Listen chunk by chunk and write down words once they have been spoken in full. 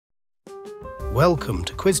Welcome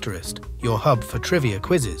to Quizterest, your hub for trivia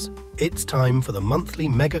quizzes. It's time for the monthly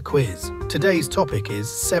mega quiz. Today's topic is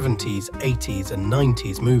 70s, 80s and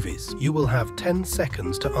 90s movies. You will have 10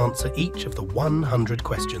 seconds to answer each of the 100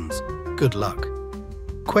 questions. Good luck.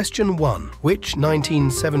 Question 1. Which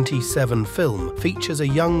 1977 film features a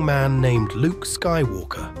young man named Luke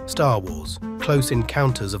Skywalker? Star Wars, Close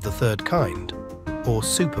Encounters of the Third Kind, or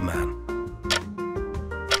Superman?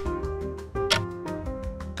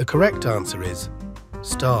 The correct answer is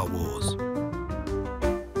Star Wars.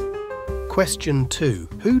 Question 2.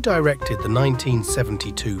 Who directed the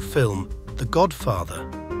 1972 film The Godfather?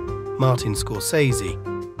 Martin Scorsese,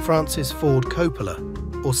 Francis Ford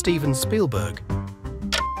Coppola, or Steven Spielberg?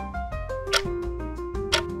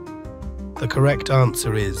 The correct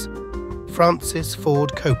answer is Francis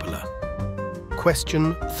Ford Coppola.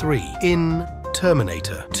 Question 3. In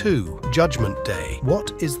Terminator 2, Judgment Day,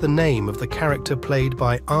 what is the name of the character played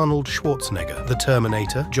by Arnold Schwarzenegger? The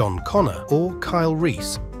Terminator, John Connor, or Kyle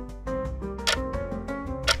Reese?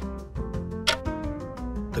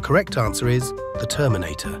 The correct answer is The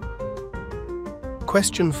Terminator.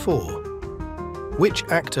 Question 4. Which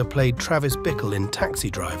actor played Travis Bickle in Taxi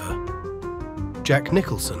Driver? Jack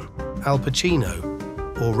Nicholson, Al Pacino,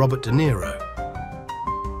 or Robert De Niro?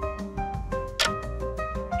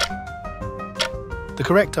 The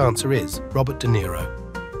correct answer is Robert De Niro.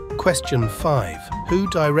 Question 5. Who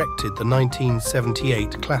directed the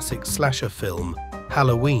 1978 classic slasher film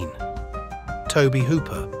Halloween? Tobe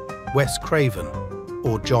Hooper, Wes Craven,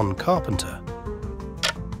 or John Carpenter?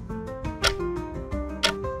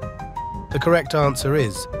 The correct answer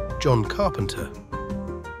is John Carpenter.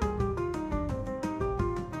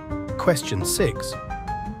 Question 6.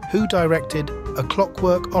 Who directed A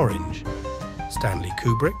Clockwork Orange? Stanley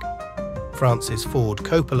Kubrick, Francis Ford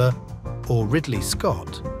Coppola, or Ridley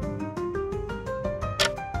Scott?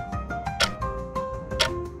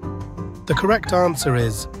 The correct answer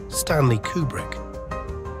is Stanley Kubrick.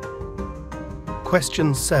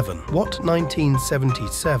 Question 7. What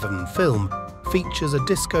 1977 film features a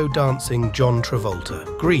disco-dancing John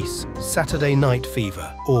Travolta? Grease, Saturday Night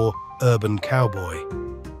Fever, or Urban Cowboy?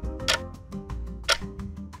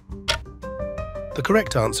 The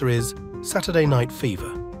correct answer is Saturday Night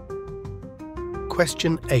Fever.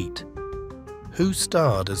 Question 8. Who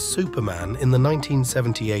starred as Superman in the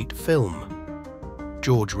 1978 film?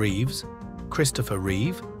 George Reeves, Christopher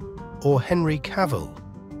Reeve, or Henry Cavill?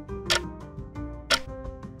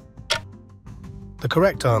 The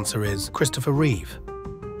correct answer is Christopher Reeve.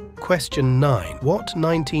 Question 9. What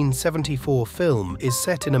 1974 film is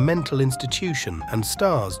set in a mental institution and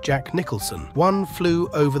stars Jack Nicholson? One Flew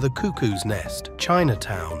Over the Cuckoo's Nest,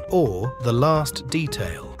 Chinatown, or The Last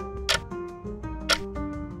Detail?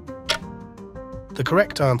 The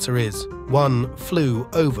correct answer is One Flew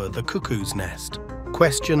Over the Cuckoo's Nest.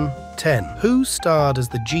 Question 10. Who starred as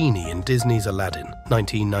the genie in Disney's Aladdin?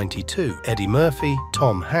 1992. Eddie Murphy,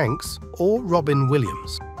 Tom Hanks, or Robin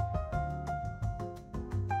Williams?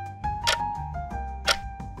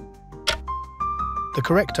 The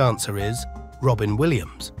correct answer is Robin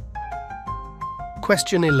Williams.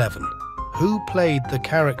 Question 11. Who played the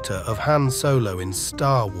character of Han Solo in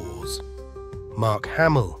Star Wars? Mark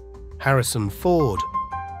Hamill, Harrison Ford,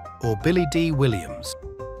 or Billy D. Williams?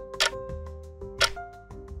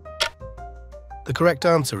 The correct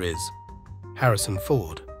answer is Harrison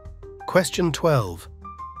Ford. Question 12.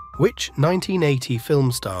 Which 1980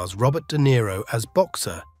 film stars Robert De Niro as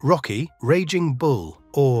boxer, Rocky, Raging Bull,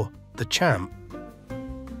 or The Champ?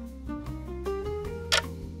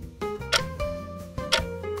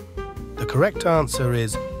 The correct answer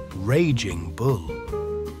is Raging Bull.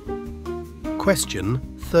 Question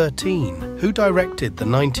 13. Who directed the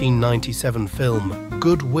 1997 film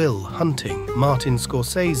Good Will Hunting? Martin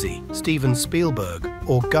Scorsese, Steven Spielberg,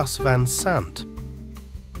 or Gus Van Sant?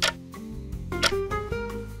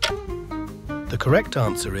 The correct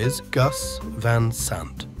answer is Gus Van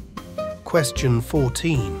Sant. Question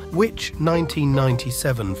 14. Which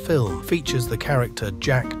 1997 film features the character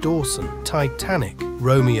Jack Dawson? Titanic,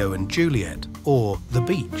 Romeo and Juliet, or The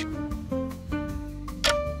Beach?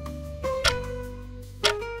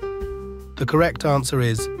 The correct answer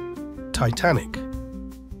is Titanic.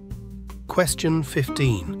 Question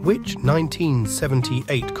 15. Which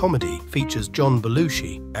 1978 comedy features John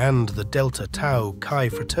Belushi and the Delta Tau Chi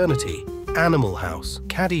fraternity? Animal House,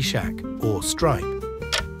 Caddyshack, or Stripe?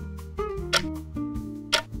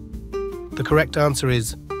 The correct answer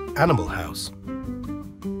is Animal House.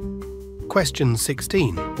 Question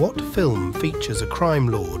 16. What film features a crime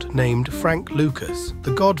lord named Frank Lucas?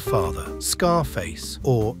 The Godfather, Scarface,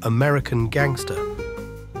 or American Gangster?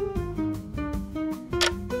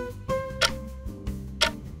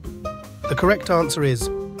 The correct answer is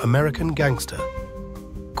American Gangster.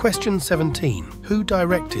 Question 17. Who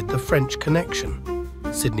directed The French Connection?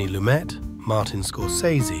 Sidney Lumet, Martin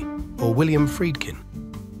Scorsese, or William Friedkin?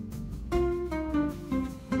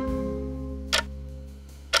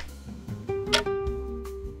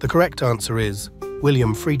 The correct answer is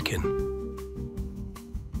William Friedkin.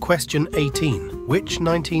 Question 18. Which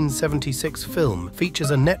 1976 film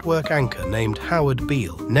features a network anchor named Howard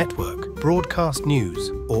Beale? Network, Broadcast News,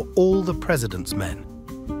 or All the President's Men?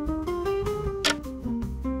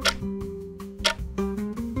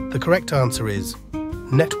 The correct answer is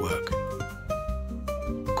Network.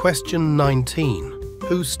 Question 19.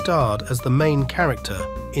 Who starred as the main character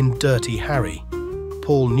in Dirty Harry?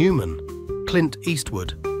 Paul Newman, Clint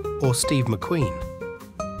Eastwood, or Steve McQueen?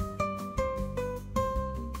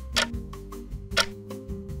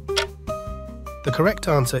 The correct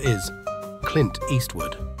answer is Clint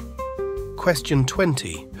Eastwood. Question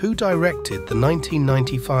 20. Who directed the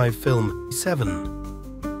 1995 film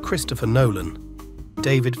Seven? Christopher Nolan,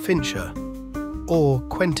 David Fincher, or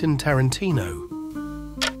Quentin Tarantino?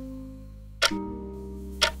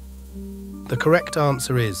 The correct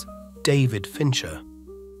answer is David Fincher.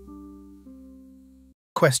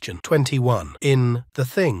 Question 21. In The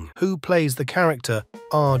Thing, who plays the character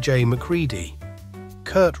R.J. MacReady?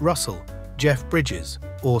 Kurt Russell, Jeff Bridges,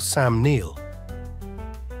 or Sam Neill?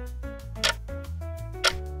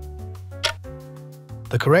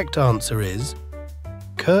 The correct answer is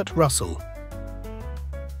Kurt Russell.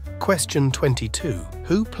 Question 22.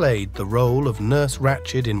 Who played the role of Nurse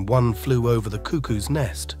Ratched in One Flew Over the Cuckoo's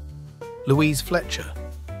Nest? Louise Fletcher,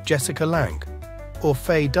 Jessica Lange, or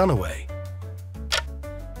Faye Dunaway?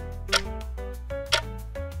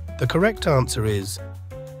 The correct answer is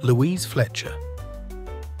Louise Fletcher.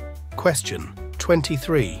 Question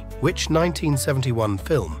 23. Which 1971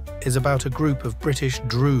 film is about a group of British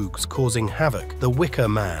droogs causing havoc? The Wicker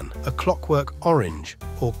Man, A Clockwork Orange,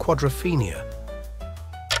 or Quadrophenia?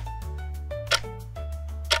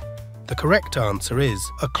 The correct answer is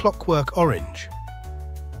A Clockwork Orange.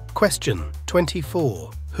 Question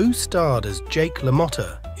 24. Who starred as Jake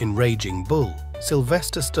LaMotta in Raging Bull?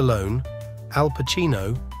 Sylvester Stallone, Al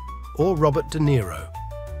Pacino, or Robert De Niro?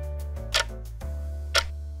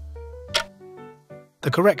 The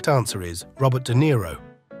correct answer is Robert De Niro.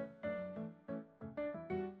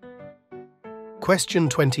 Question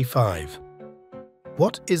 25.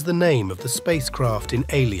 What is the name of the spacecraft in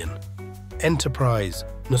Alien? Enterprise,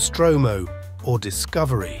 Nostromo, or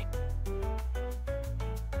Discovery?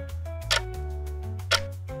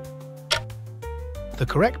 The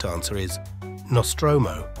correct answer is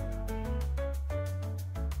Nostromo.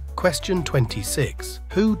 Question 26.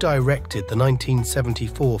 Who directed the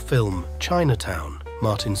 1974 film Chinatown?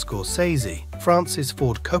 Martin Scorsese, Francis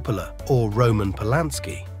Ford Coppola, or Roman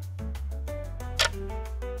Polanski?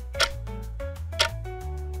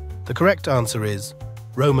 The correct answer is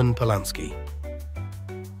Roman Polanski.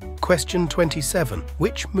 Question 27.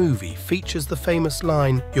 Which movie features the famous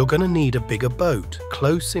line, "You're gonna need a bigger boat"?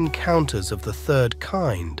 Close Encounters of the Third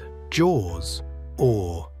Kind, Jaws,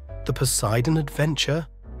 or The Poseidon Adventure?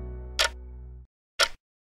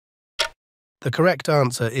 The correct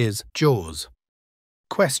answer is Jaws.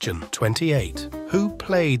 Question 28. Who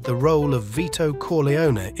played the role of Vito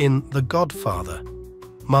Corleone in The Godfather?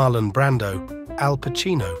 Marlon Brando, Al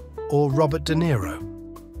Pacino, or Robert De Niro?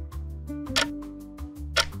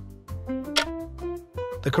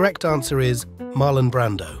 The correct answer is Marlon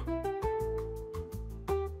Brando.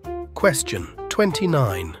 Question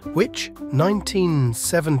 29. Which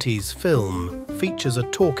 1970s film features a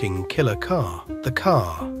talking killer car? The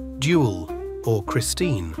Car, Duel, or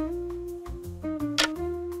Christine?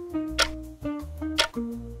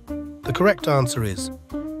 The correct answer is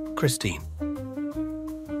Christine.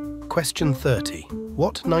 Question 30.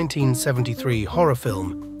 What 1973 horror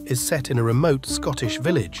film is set in a remote Scottish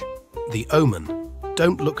village? The Omen,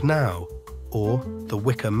 Don't Look Now, or The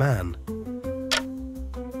Wicker Man?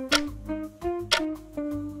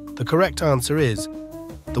 The correct answer is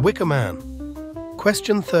The Wicker Man.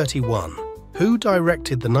 Question 31. Who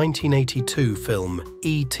directed the 1982 film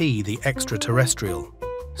E.T. the Extraterrestrial?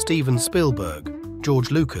 Steven Spielberg,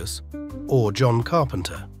 George Lucas, or John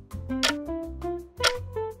Carpenter?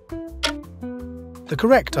 The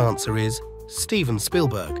correct answer is Steven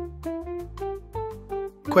Spielberg.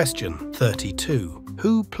 Question 32.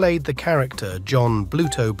 Who played the character John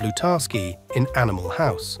Bluto Blutarsky in Animal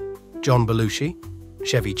House? John Belushi,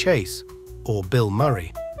 Chevy Chase, or Bill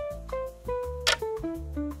Murray?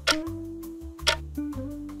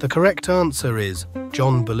 The correct answer is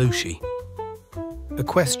John Belushi.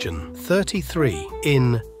 Question 33.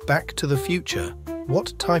 In Back to the Future,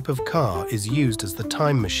 What type of car is used as the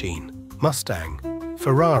time machine? Mustang,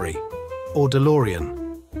 Ferrari, or DeLorean?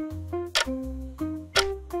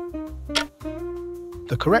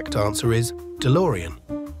 The correct answer is DeLorean.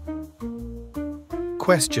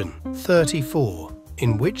 Question 34.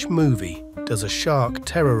 In which movie does a shark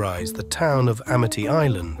terrorize the town of Amity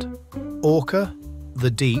Island? Orca,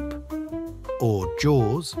 The Deep, or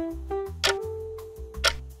Jaws?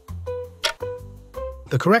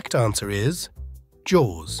 The correct answer is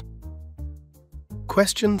Jaws.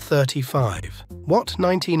 Question 35. What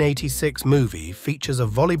 1986 movie features a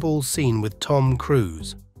volleyball scene with Tom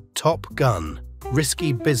Cruise? Top Gun,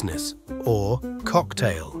 Risky Business, or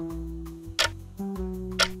Cocktail?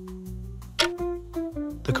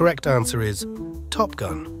 The correct answer is Top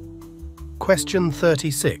Gun. Question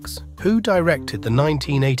 36. Who directed the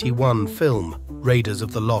 1981 film Raiders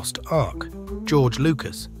of the Lost Ark? George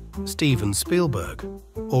Lucas, Steven Spielberg,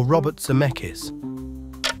 or Robert Zemeckis?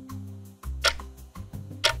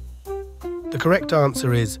 The correct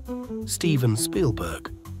answer is Steven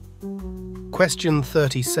Spielberg. Question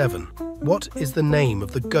 37. What is the name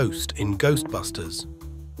of the ghost in Ghostbusters?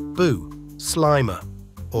 Boo, Slimer,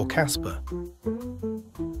 or Casper?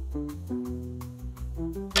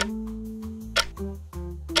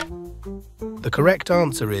 The correct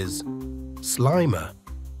answer is Slimer.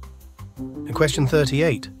 And question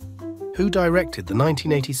 38. Who directed the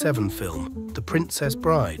 1987 film The Princess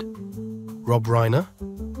Bride? Rob Reiner,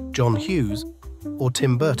 John Hughes, or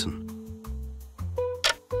Tim Burton?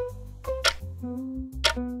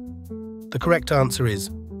 The correct answer is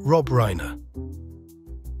Rob Reiner.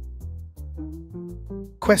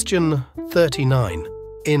 Question 39.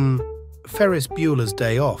 In Ferris Bueller's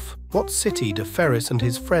Day Off, what city do Ferris and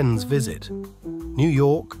his friends visit? New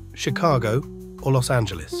York, Chicago, or Los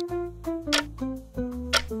Angeles?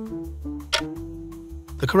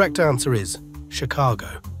 The correct answer is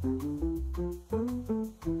Chicago.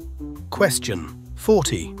 Question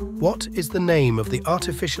 40. What is the name of the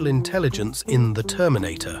artificial intelligence in The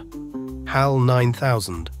Terminator? HAL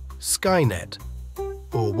 9000, Skynet,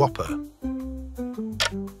 or Whopper?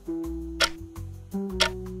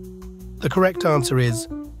 The correct answer is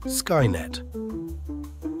Skynet.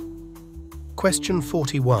 Question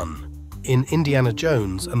 41. In Indiana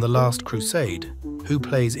Jones and the Last Crusade, who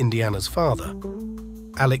plays Indiana's father?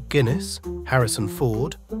 Alec Guinness, Harrison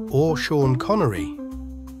Ford, or Sean Connery?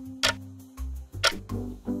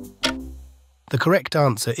 The correct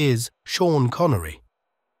answer is Sean Connery.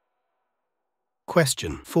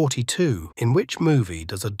 Question 42. In which movie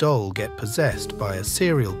does a doll get possessed by a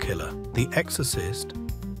serial killer? The Exorcist,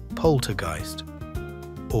 Poltergeist,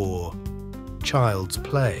 or Child's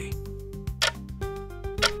Play?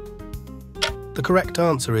 The correct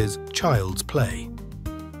answer is Child's Play.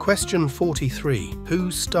 Question 43. Who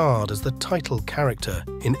starred as the title character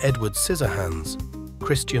in Edward Scissorhands?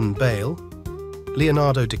 Christian Bale,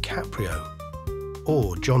 Leonardo DiCaprio,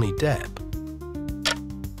 or Johnny Depp?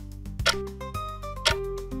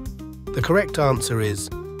 The correct answer is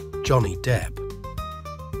Johnny Depp.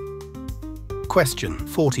 Question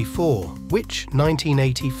 44. Which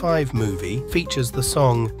 1985 movie features the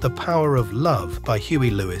song The Power of Love by Huey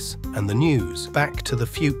Lewis and the News, Back to the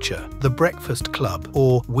Future, The Breakfast Club,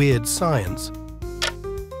 or Weird Science?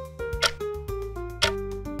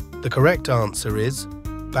 The correct answer is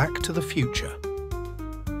Back to the Future.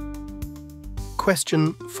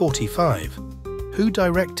 Question 45. Who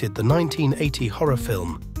directed the 1980 horror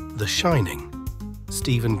film The Shining?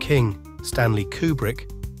 Stephen King, Stanley Kubrick,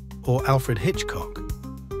 or Alfred Hitchcock?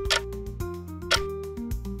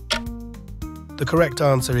 The correct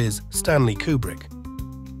answer is Stanley Kubrick.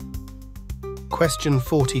 Question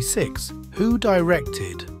 46. Who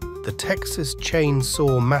directed The Texas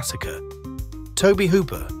Chainsaw Massacre? Tobe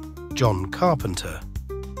Hooper, John Carpenter,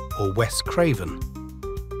 or Wes Craven?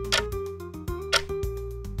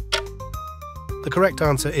 The correct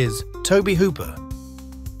answer is Tobe Hooper.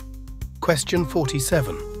 Question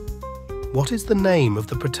 47. What is the name of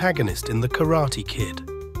the protagonist in The Karate Kid?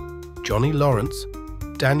 Johnny Lawrence,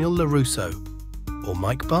 Daniel LaRusso, or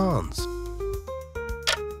Mike Barnes?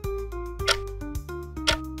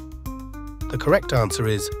 The correct answer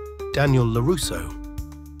is Daniel LaRusso.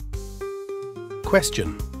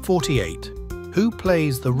 Question 48. Who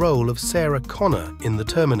plays the role of Sarah Connor in The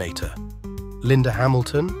Terminator? Linda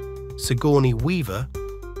Hamilton, Sigourney Weaver,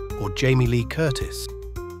 or Jamie Lee Curtis?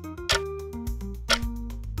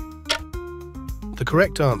 The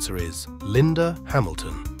correct answer is Linda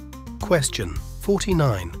Hamilton. Question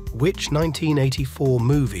 49. Which 1984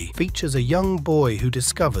 movie features a young boy who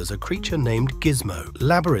discovers a creature named Gizmo?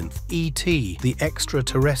 Labyrinth, E.T., The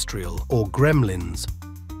Extraterrestrial, or Gremlins?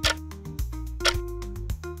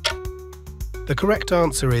 The correct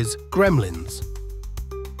answer is Gremlins.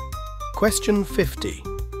 Question 50.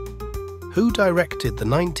 Who directed the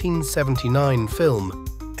 1979 film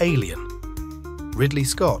Alien? Ridley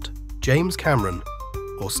Scott, James Cameron,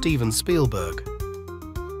 or Steven Spielberg?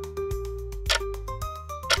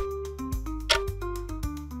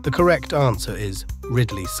 The correct answer is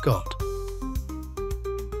Ridley Scott.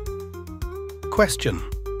 Question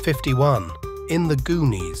 51. In The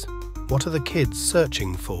Goonies, what are the kids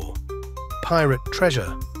searching for? Pirate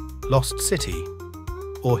treasure, lost city,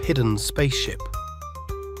 or hidden spaceship?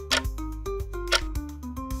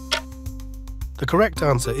 The correct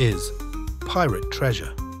answer is pirate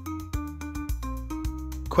treasure.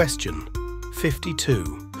 Question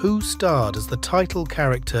 52. Who starred as the title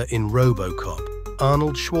character in RoboCop?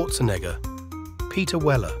 Arnold Schwarzenegger, Peter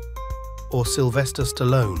Weller, or Sylvester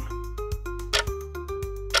Stallone?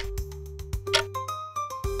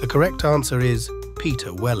 The correct answer is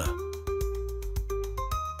Peter Weller.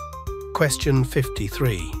 Question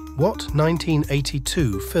 53. What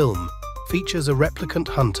 1982 film features a replicant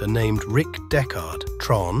hunter named Rick Deckard?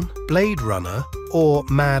 Tron, Blade Runner, or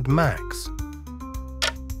Mad Max?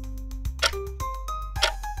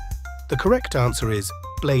 The correct answer is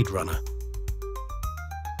Blade Runner.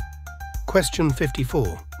 Question 54.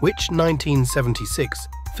 Which 1976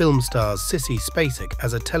 film stars Sissy Spacek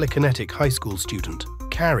as a telekinetic high school student?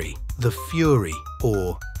 Carrie, The Fury,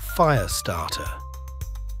 or Firestarter?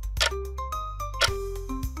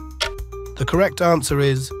 The correct answer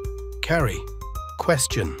is Carrie.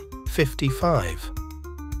 Question 55.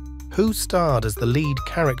 Who starred as the lead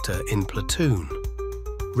character in Platoon?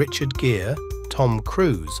 Richard Gere, Tom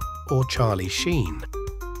Cruise, or Charlie Sheen?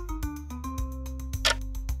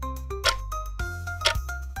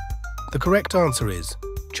 The correct answer is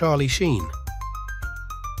Charlie Sheen.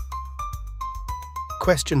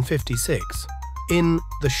 Question 56. In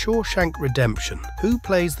The Shawshank Redemption, who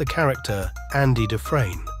plays the character Andy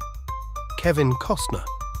Dufresne? Kevin Costner,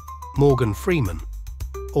 Morgan Freeman,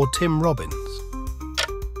 or Tim Robbins?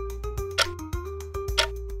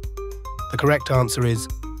 The correct answer is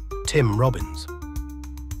Tim Robbins.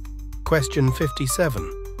 Question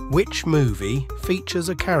 57. Which movie features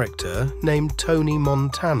a character named Tony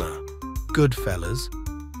Montana? Goodfellas,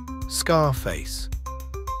 Scarface,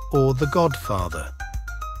 or The Godfather?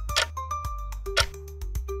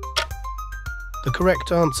 The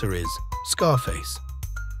correct answer is Scarface.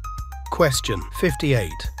 Question 58.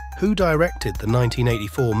 Who directed the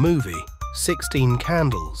 1984 movie 16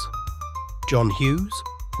 Candles? John Hughes,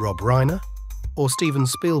 Rob Reiner, or Steven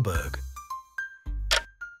Spielberg?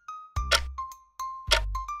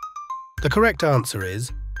 The correct answer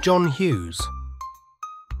is John Hughes.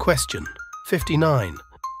 Question 59.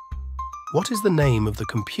 What is the name of the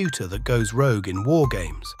computer that goes rogue in war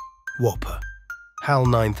games? Whopper, HAL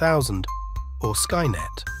 9000, or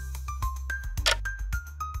Skynet?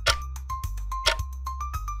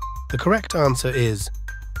 The correct answer is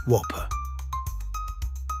Whopper.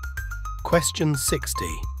 Question 60.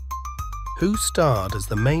 Who starred as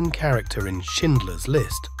the main character in Schindler's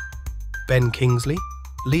List? Ben Kingsley,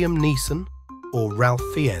 Liam Neeson, or Ralph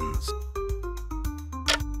Fiennes?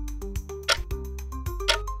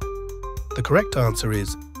 The correct answer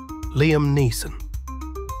is Liam Neeson.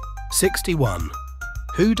 61.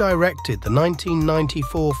 Who directed the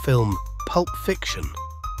 1994 film Pulp Fiction?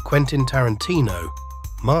 Quentin Tarantino,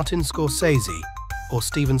 Martin Scorsese, or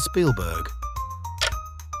Steven Spielberg?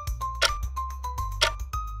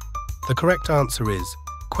 The correct answer is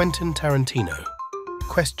Quentin Tarantino.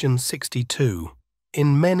 Question 62.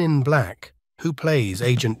 In Men in Black, who plays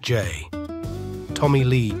Agent J? Tommy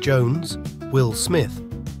Lee Jones, Will Smith,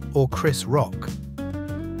 or Chris Rock?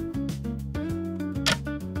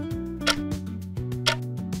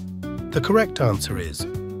 The correct answer is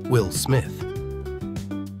Will Smith.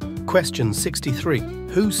 Question 63.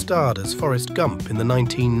 Who starred as Forrest Gump in the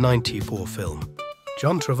 1994 film?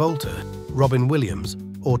 John Travolta, Robin Williams,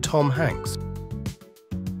 or Tom Hanks?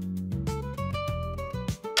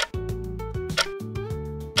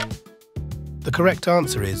 The correct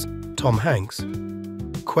answer is Tom Hanks.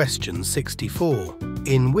 Question 64.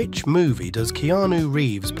 In which movie does Keanu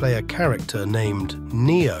Reeves play a character named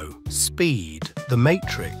Neo, Speed, The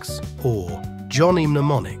Matrix, or Johnny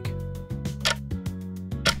Mnemonic?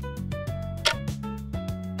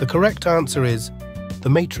 The correct answer is The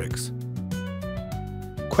Matrix.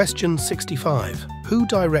 Question 65. Who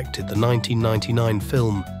directed the 1999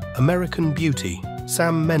 film American Beauty?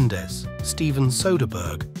 Sam Mendes, Steven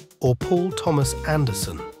Soderbergh, or Paul Thomas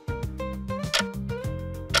Anderson?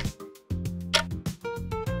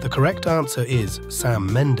 The correct answer is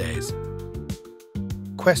Sam Mendes.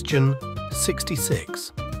 Question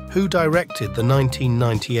 66. Who directed the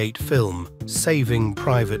 1998 film Saving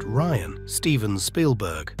Private Ryan? Steven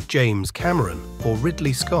Spielberg, James Cameron, or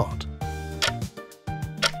Ridley Scott?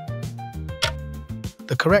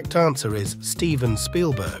 The correct answer is Steven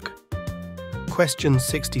Spielberg. Question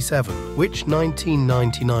 67. Which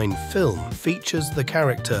 1999 film features the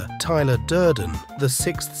character Tyler Durden, The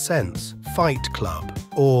Sixth Sense, Fight Club,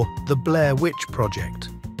 or The Blair Witch Project?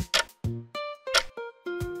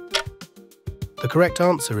 The correct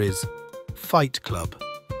answer is Fight Club.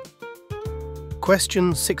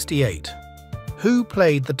 Question 68. Who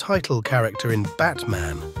played the title character in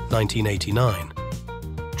Batman 1989?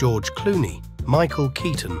 George Clooney, Michael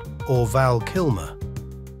Keaton, or Val Kilmer?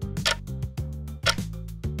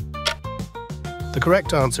 The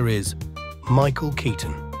correct answer is Michael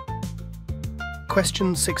Keaton.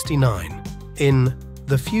 Question 69. In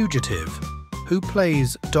The Fugitive, who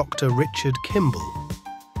plays Dr. Richard Kimball?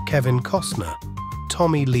 Kevin Costner,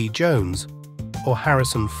 Tommy Lee Jones, or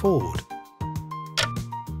Harrison Ford?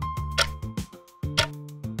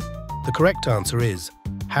 The correct answer is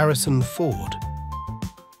Harrison Ford.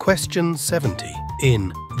 Question 70.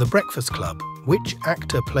 In The Breakfast Club, which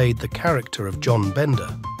actor played the character of John Bender?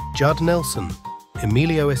 Judd Nelson,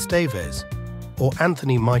 Emilio Estevez, or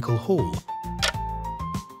Anthony Michael Hall?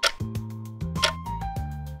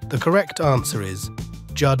 The correct answer is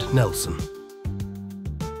Judd Nelson.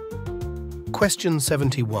 Question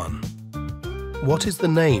 71. What is the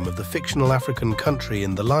name of the fictional African country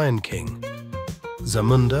in The Lion King?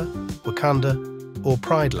 Zamunda, Wakanda, or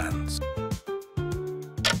Pride Lands?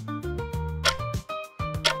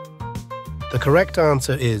 The correct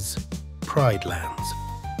answer is Pride Lands.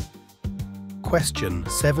 Question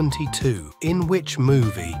 72. In which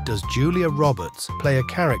movie does Julia Roberts play a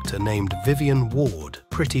character named Vivian Ward,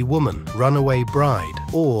 Pretty Woman, Runaway Bride,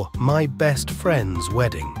 or My Best Friend's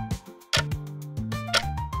Wedding?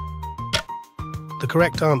 The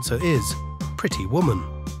correct answer is Pretty Woman.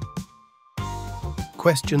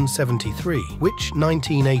 Question 73. Which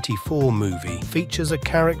 1984 movie features a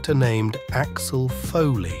character named Axel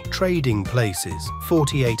Foley, Trading Places,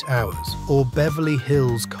 48 Hours, or Beverly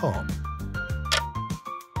Hills Cop?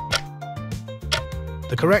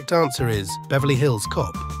 The correct answer is Beverly Hills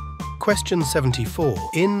Cop. Question 74.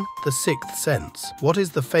 In The Sixth Sense, what is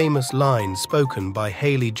the famous line spoken by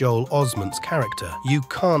Haley Joel Osment's character? You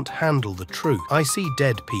can't handle the truth. I see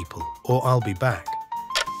dead people, or I'll be back.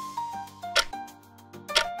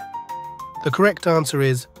 The correct answer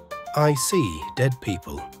is I see dead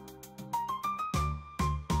people.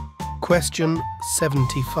 Question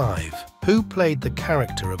 75. Who played the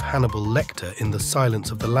character of Hannibal Lecter in The Silence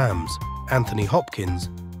of the Lambs? Anthony Hopkins,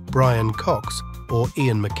 Brian Cox, or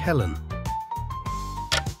Ian McKellen?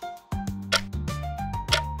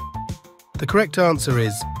 The correct answer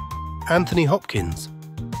is Anthony Hopkins.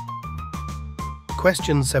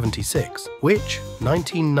 Question 76. Which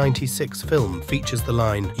 1996 film features the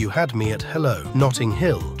line You Had Me at Hello, Notting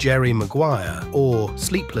Hill, Jerry Maguire, or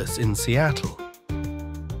Sleepless in Seattle?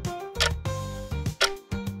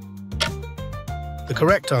 The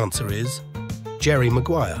correct answer is Jerry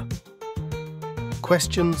Maguire.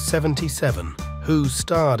 Question 77. Who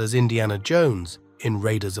starred as Indiana Jones in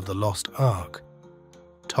Raiders of the Lost Ark?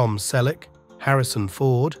 Tom Selleck, Harrison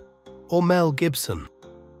Ford, or Mel Gibson?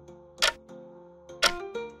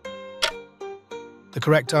 The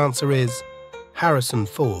correct answer is Harrison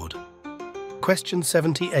Ford. Question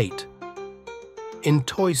 78. In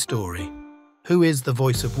Toy Story, who is the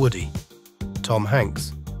voice of Woody? Tom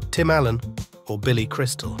Hanks, Tim Allen, or Billy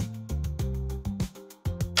Crystal?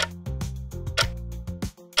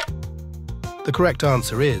 The correct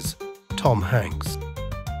answer is Tom Hanks.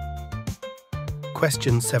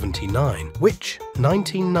 Question 79. Which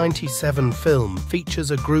 1997 film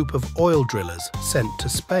features a group of oil drillers sent to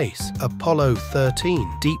space? Apollo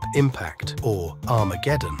 13, Deep Impact, or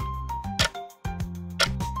Armageddon?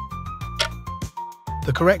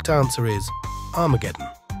 The correct answer is Armageddon.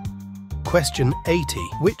 Question 80.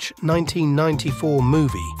 Which 1994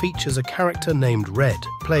 movie features a character named Red,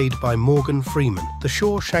 played by Morgan Freeman? The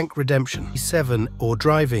Shawshank Redemption, 7, or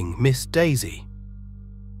Driving Miss Daisy?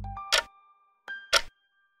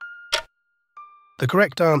 The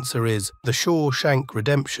correct answer is The Shawshank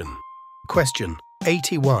Redemption. Question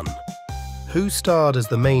 81. Who starred as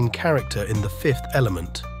the main character in The Fifth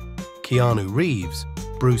Element? Keanu Reeves,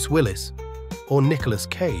 Bruce Willis, or Nicolas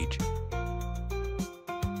Cage?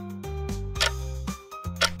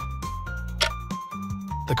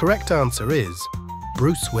 The correct answer is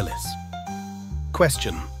Bruce Willis.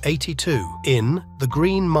 Question 82. In The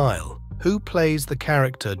Green Mile, who plays the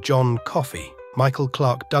character John Coffey? Michael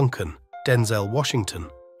Clark Duncan, Denzel Washington,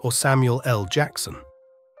 or Samuel L. Jackson?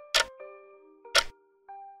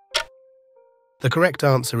 The correct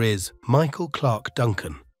answer is Michael Clarke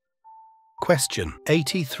Duncan. Question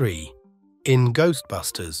 83. In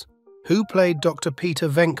Ghostbusters, who played Dr. Peter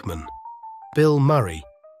Venkman? Bill Murray,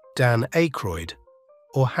 Dan Aykroyd,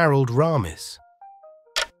 or Harold Ramis?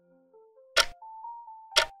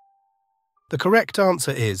 The correct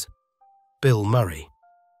answer is Bill Murray.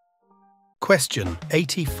 Question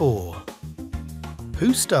 84.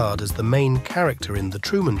 Who starred as the main character in The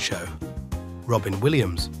Truman Show? Robin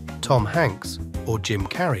Williams, Tom Hanks, or Jim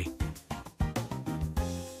Carrey?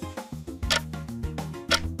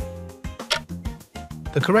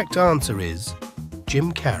 The correct answer is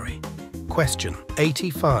Jim Carrey. Question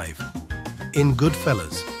 85. In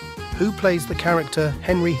Goodfellas, who plays the character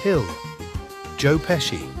Henry Hill? Joe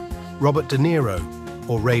Pesci, Robert De Niro,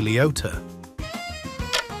 or Ray Liotta?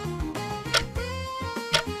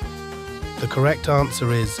 The correct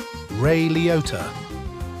answer is Ray Liotta.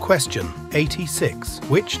 Question 86.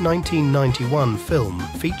 Which 1991 film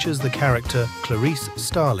features the character Clarice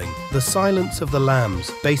Starling, The Silence of the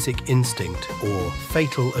Lambs, Basic Instinct, or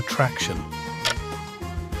Fatal Attraction?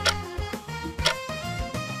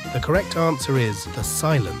 The correct answer is The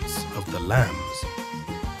Silence of the Lambs.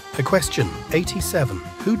 Question 87.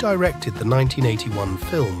 Who directed the 1981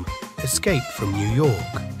 film Escape from New York?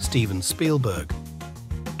 Steven Spielberg,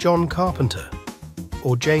 John Carpenter,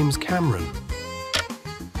 or James Cameron?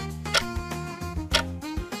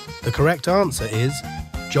 The correct answer is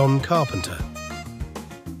John Carpenter.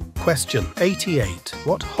 Question 88.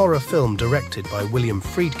 What horror film directed by William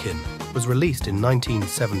Friedkin was released in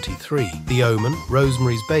 1973? The Omen,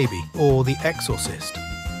 Rosemary's Baby, or The Exorcist?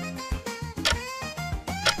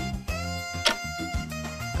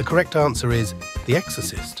 The correct answer is The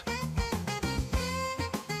Exorcist.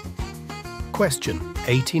 Question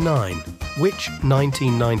 89. Which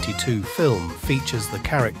 1992 film features the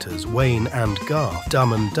characters Wayne and Garth,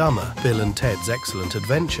 Dumb and Dumber, Bill and Ted's Excellent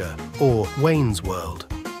Adventure, or Wayne's World?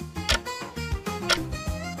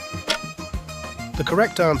 The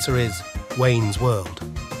correct answer is Wayne's World.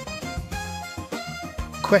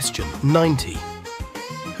 Question 90.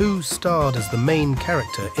 Who starred as the main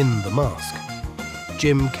character in The Mask?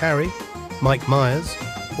 Jim Carrey, Mike Myers,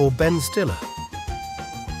 or Ben Stiller?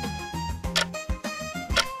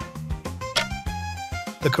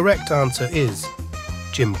 The correct answer is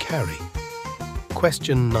Jim Carrey.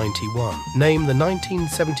 Question 91. Name the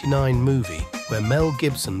 1979 movie where Mel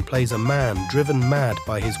Gibson plays a man driven mad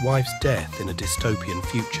by his wife's death in a dystopian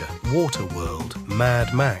future. Waterworld,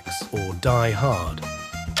 Mad Max, or Die Hard?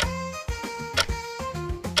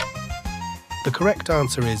 The correct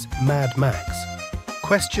answer is Mad Max.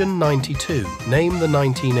 Question 92. Name the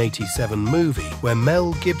 1987 movie where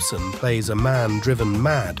Mel Gibson plays a man driven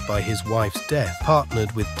mad by his wife's death,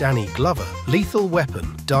 partnered with Danny Glover. Lethal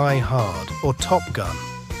Weapon, Die Hard, or Top Gun?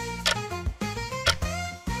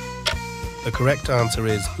 The correct answer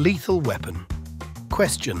is Lethal Weapon.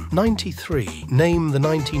 Question 93. Name the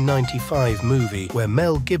 1995 movie where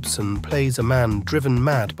Mel Gibson plays a man driven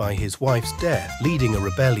mad by his wife's death, leading a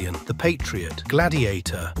rebellion. The Patriot,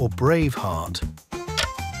 Gladiator, or Braveheart?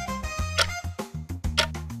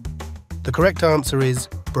 The correct answer is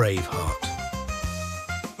Braveheart.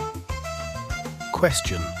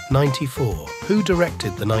 Question 94. Who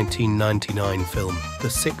directed the 1999 film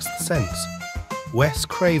The Sixth Sense? Wes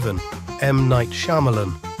Craven, M. Night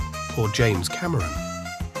Shyamalan, or James Cameron?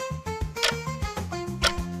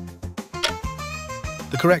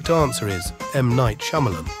 The correct answer is M. Night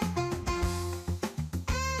Shyamalan.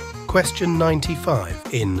 Question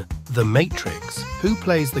 95. In The Matrix, who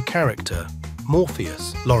plays the character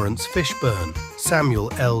Morpheus? Lawrence Fishburne, Samuel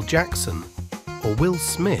L. Jackson, or Will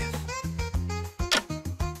Smith?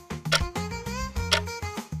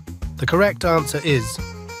 The correct answer is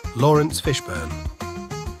Lawrence Fishburne.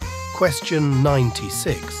 Question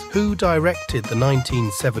 96. Who directed the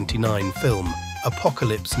 1979 film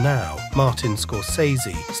Apocalypse Now? Martin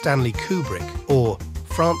Scorsese, Stanley Kubrick, or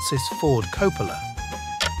Francis Ford Coppola?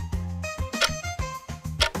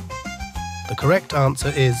 The correct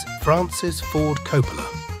answer is Francis Ford Coppola.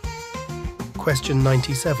 Question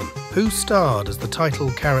 97. Who starred as the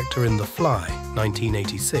title character in The Fly,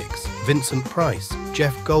 1986? Vincent Price,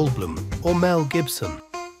 Jeff Goldblum, or Mel Gibson?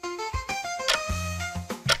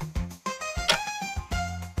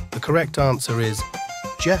 The correct answer is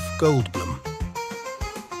Jeff Goldblum.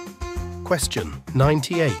 Question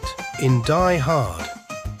 98. In Die Hard,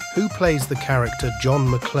 who plays the character John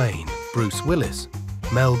McClane? Bruce Willis,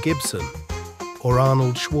 Mel Gibson, or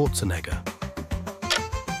Arnold Schwarzenegger?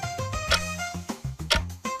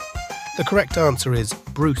 The correct answer is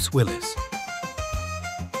Bruce Willis.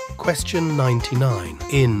 Question 99.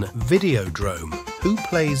 In Videodrome, Who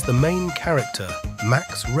plays the main character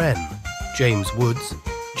Max Wren, James Woods,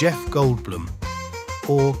 Jeff Goldblum,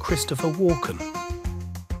 or Christopher Walken?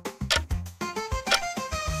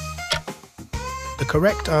 The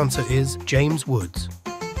correct answer is James Woods.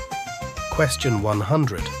 Question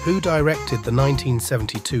 100. Who directed the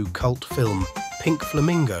 1972 cult film Pink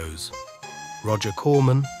Flamingos? Roger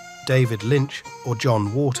Corman, David Lynch, or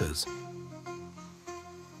John Waters?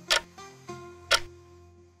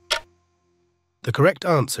 The correct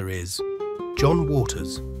answer is John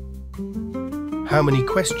Waters. How many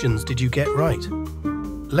questions did you get right?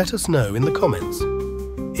 Let us know in the comments.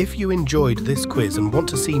 If you enjoyed this quiz and want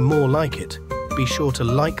to see more like it, be sure to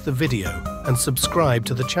like the video and subscribe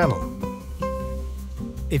to the channel.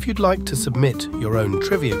 If you'd like to submit your own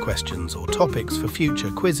trivia questions or topics for future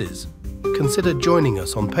quizzes, consider joining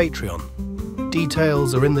us on Patreon.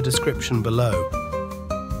 Details are in the description below.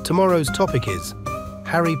 Tomorrow's topic is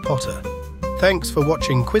Harry Potter. Thanks for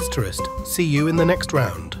watching Quizterest. See you in the next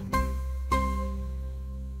round.